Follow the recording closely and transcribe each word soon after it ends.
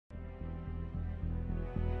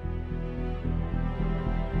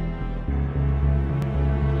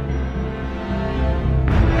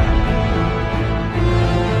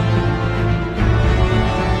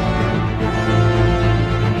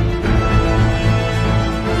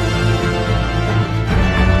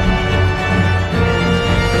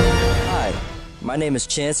name is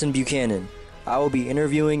Chanson Buchanan. I will be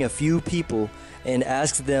interviewing a few people and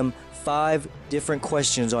ask them 5 different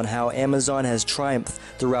questions on how Amazon has triumphed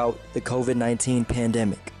throughout the COVID-19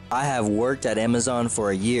 pandemic. I have worked at Amazon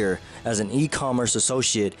for a year as an e-commerce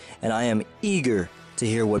associate, and I am eager to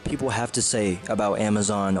hear what people have to say about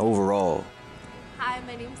Amazon overall. Hi,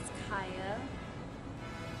 my name's Kaya.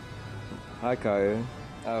 Hi Kaya,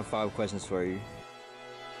 I have 5 questions for you.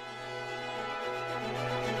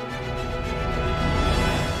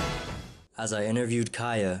 As I interviewed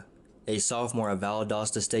Kaya, a sophomore at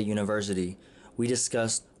Valdosta State University, we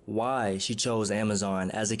discussed why she chose Amazon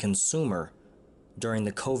as a consumer during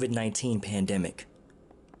the COVID-19 pandemic.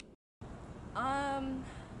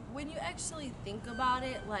 When you actually think about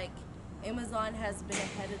it, like, Amazon has been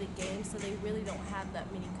ahead of the game, so they really don't have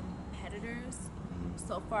that many competitors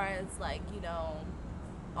so far as, like, you know,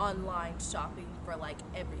 online shopping for like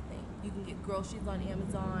everything. You can get groceries on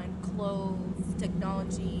Amazon, clothes,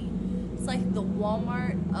 technology. It's like the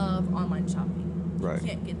Walmart of online shopping. Right. You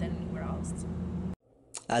can't get that anywhere else.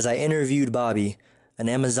 As I interviewed Bobby, an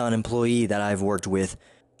Amazon employee that I've worked with,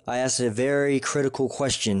 I asked a very critical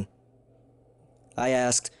question. I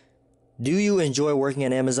asked, "Do you enjoy working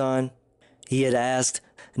at Amazon?" He had asked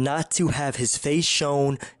not to have his face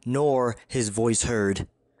shown nor his voice heard.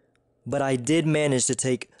 But I did manage to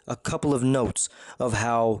take a couple of notes of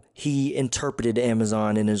how he interpreted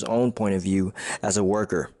Amazon in his own point of view as a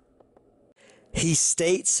worker. He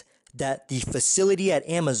states that the facility at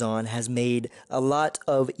Amazon has made a lot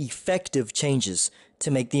of effective changes to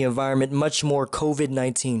make the environment much more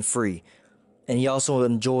COVID-19 free. And he also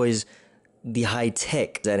enjoys the high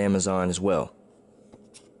tech at Amazon as well.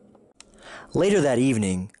 Later that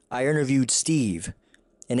evening, I interviewed Steve,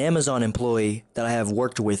 an Amazon employee that I have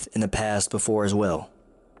worked with in the past before as well.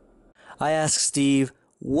 I asked Steve,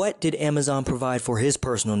 what did Amazon provide for his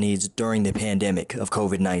personal needs during the pandemic of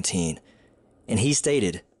COVID-19? And he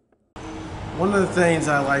stated, "One of the things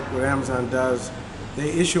I like what Amazon does,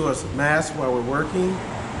 they issue us masks while we're working.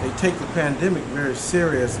 They take the pandemic very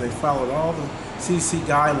serious. They followed all the CDC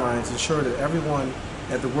guidelines to ensure that everyone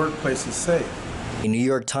at the workplace is safe." A New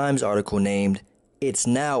York Times article named, "It's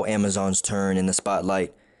Now Amazon's Turn in the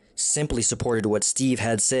Spotlight," simply supported what Steve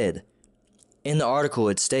had said. In the article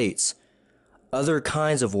it states, other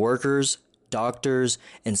kinds of workers, doctors,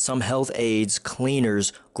 and some health aides,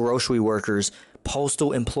 cleaners, grocery workers,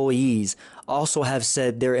 postal employees also have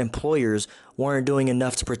said their employers weren't doing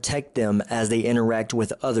enough to protect them as they interact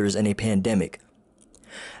with others in a pandemic.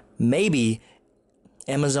 Maybe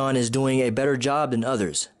Amazon is doing a better job than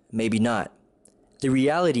others, maybe not. The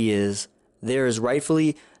reality is there is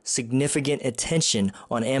rightfully significant attention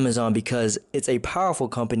on Amazon because it's a powerful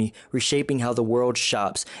company reshaping how the world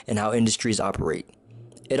shops and how industries operate.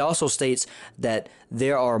 It also states that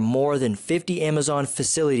there are more than 50 Amazon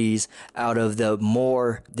facilities out of the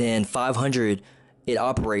more than 500 it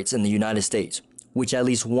operates in the United States, which at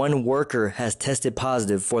least one worker has tested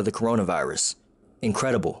positive for the coronavirus.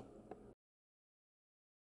 Incredible.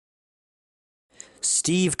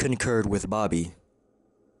 Steve concurred with Bobby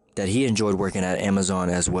that he enjoyed working at Amazon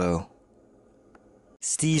as well.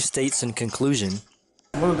 Steve states in conclusion,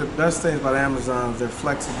 "One of the best things about Amazon is their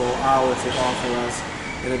flexible hours they offer us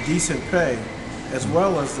and a decent pay, as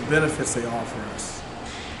well as the benefits they offer us."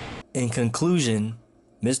 In conclusion,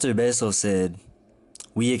 Mr. Bezos said,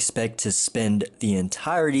 "We expect to spend the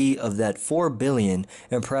entirety of that $4 billion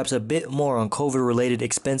and perhaps a bit more on COVID-related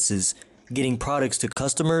expenses, getting products to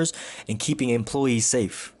customers and keeping employees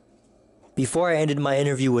safe." Before I ended my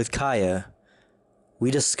interview with Kaya,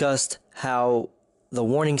 we discussed how the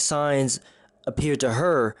warning signs appeared to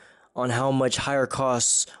her on how much higher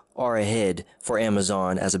costs are ahead for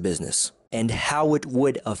Amazon as a business and how it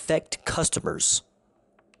would affect customers.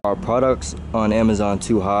 Are products on Amazon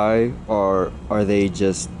too high, or are they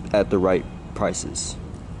just at the right prices?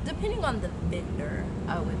 Depending on the vendor,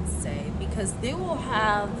 I would say, because they will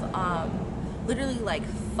have literally like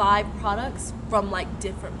 5 products from like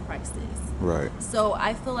different prices. Right. So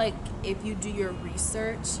I feel like if you do your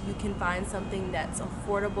research, you can find something that's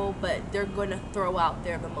affordable, but they're going to throw out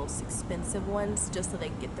there the most expensive ones just so they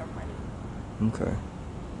get their money. Okay.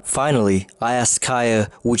 Finally, I asked Kaya,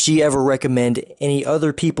 would she ever recommend any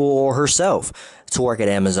other people or herself to work at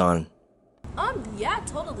Amazon? Yeah,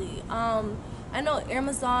 totally. I know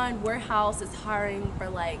Amazon warehouse is hiring for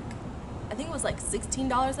like, I think it was like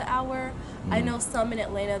 $16 an hour. I know some in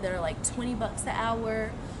Atlanta that are like $20 an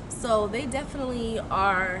hour. So they definitely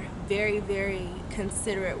are very, very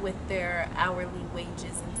considerate with their hourly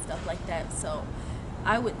wages and stuff like that. So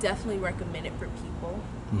I would definitely recommend it for people.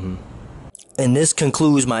 And this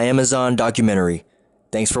concludes my Amazon documentary.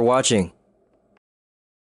 Thanks for watching.